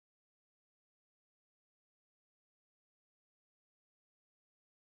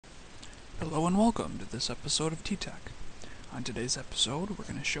Hello and welcome to this episode of T-Tech. On today's episode, we're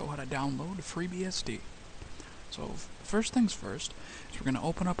going to show how to download FreeBSD. So first things first, is we're going to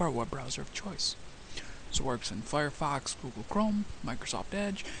open up our web browser of choice. So it works in Firefox, Google Chrome, Microsoft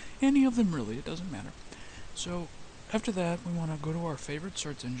Edge, any of them really, it doesn't matter. So after that, we want to go to our favorite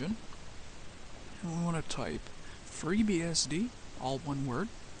search engine, and we want to type FreeBSD, all one word,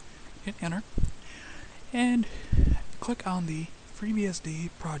 hit enter, and click on the FreeBSD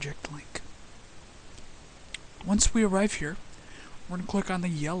project link. Once we arrive here, we're going to click on the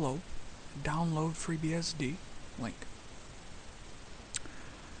yellow Download FreeBSD link.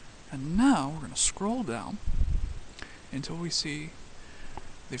 And now we're going to scroll down until we see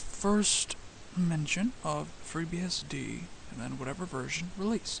the first mention of FreeBSD and then whatever version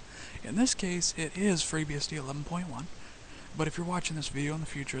release. In this case, it is FreeBSD 11.1, but if you're watching this video in the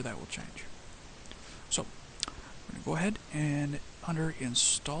future, that will change. So, we're going to go ahead and under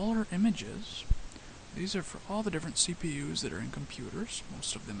Installer Images, these are for all the different CPUs that are in computers,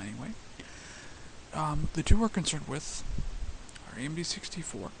 most of them anyway. The two we're concerned with are AMD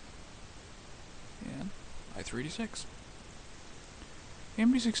 64 and i386.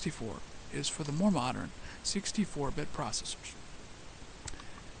 AMD 64 is for the more modern 64-bit processors,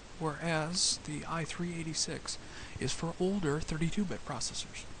 whereas the i386 is for older 32-bit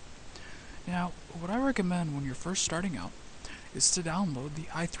processors. Now, what I recommend when you're first starting out is to download the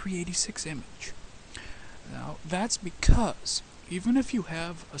i386 image. Now, that's because even if you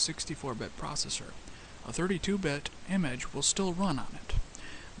have a 64-bit processor, a 32-bit image will still run on it.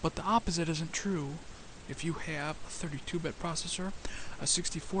 But the opposite isn't true. If you have a 32-bit processor, a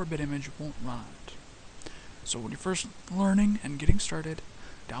 64-bit image won't run on it. So when you're first learning and getting started,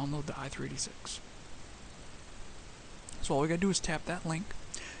 download the i386. So all we gotta do is tap that link,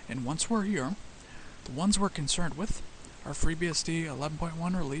 and once we're here, the ones we're concerned with are FreeBSD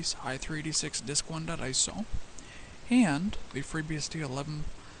 11.1 release i386 disk1.iso and the FreeBSD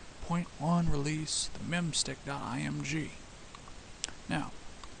 11.1 release the memstick.img. Now,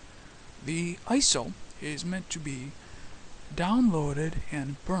 the ISO is meant to be downloaded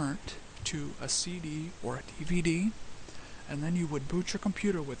and burnt to a CD or a DVD, and then you would boot your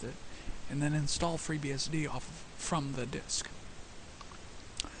computer with it and then install FreeBSD from the disk.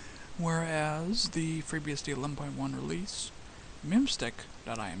 Whereas the FreeBSD 11.1 release,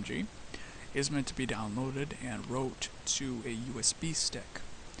 memstick.img, is meant to be downloaded and wrote to a USB stick,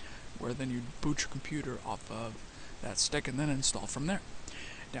 where then you boot your computer off of that stick and then install from there.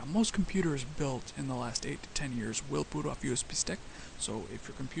 Now, most computers built in the last 8 to 10 years will boot off USB stick, so if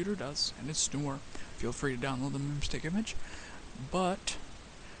your computer does, and it's newer, feel free to download the memstick image, but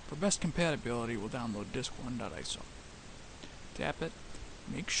for best compatibility, we'll download disk1.iso. Tap it.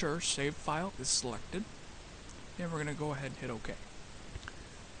 Make sure Save File is selected, and we're going to go ahead and hit OK.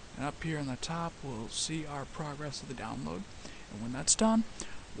 And up here on the top, we'll see our progress of the download, and when that's done,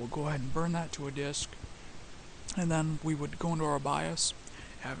 we'll go ahead and burn that to a disk, and then we would go into our BIOS,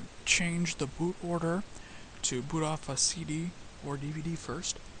 have changed the boot order to boot off a CD or DVD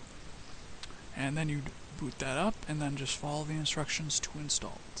first, and then you'd boot that up, and then just follow the instructions to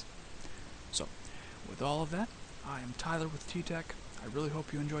install it. So, with all of that, I am Tyler with T-Tech. I really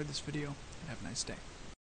hope you enjoyed this video, and have a nice day.